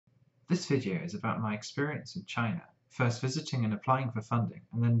This video is about my experience in China, first visiting and applying for funding,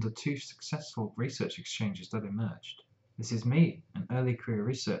 and then the two successful research exchanges that emerged. This is me, an early career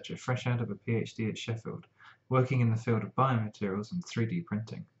researcher fresh out of a PhD at Sheffield, working in the field of biomaterials and 3D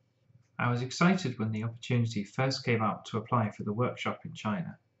printing. I was excited when the opportunity first came up to apply for the workshop in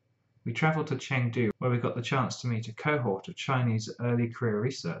China. We travelled to Chengdu, where we got the chance to meet a cohort of Chinese early career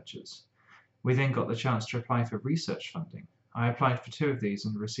researchers. We then got the chance to apply for research funding. I applied for two of these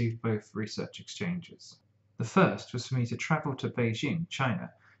and received both research exchanges. The first was for me to travel to Beijing,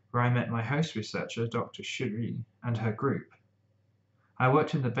 China, where I met my host researcher, Dr. Shi Ri, and her group. I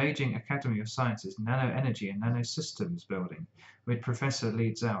worked in the Beijing Academy of Sciences Nanoenergy and Nanosystems building with Professor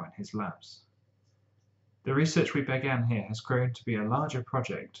Li Zhao in his labs. The research we began here has grown to be a larger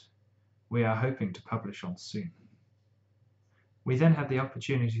project we are hoping to publish on soon. We then had the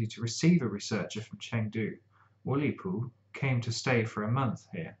opportunity to receive a researcher from Chengdu, Wu Lipu, came to stay for a month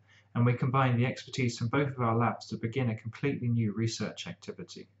here, and we combined the expertise from both of our labs to begin a completely new research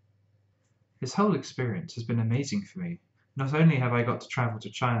activity. This whole experience has been amazing for me. Not only have I got to travel to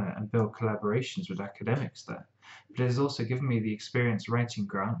China and build collaborations with academics there, but it has also given me the experience writing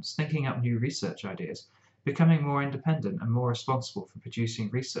grants, thinking up new research ideas, becoming more independent and more responsible for producing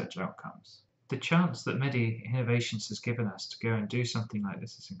research outcomes. The chance that MeDe Innovations has given us to go and do something like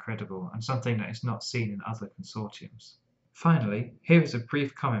this is incredible, and something that is not seen in other consortiums. Finally, here is a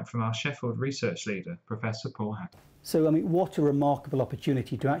brief comment from our Sheffield research leader, Professor Paul Hack. So, what a remarkable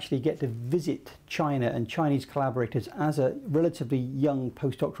opportunity to actually get to visit China and Chinese collaborators as a relatively young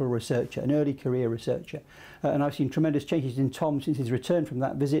postdoctoral researcher, an early career researcher. And I've seen tremendous changes in Tom since his return from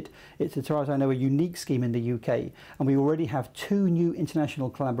that visit. It's, as far as I know, a unique scheme in the UK. And we already have two new international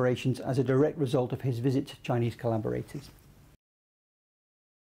collaborations as a direct result of his visit to Chinese collaborators.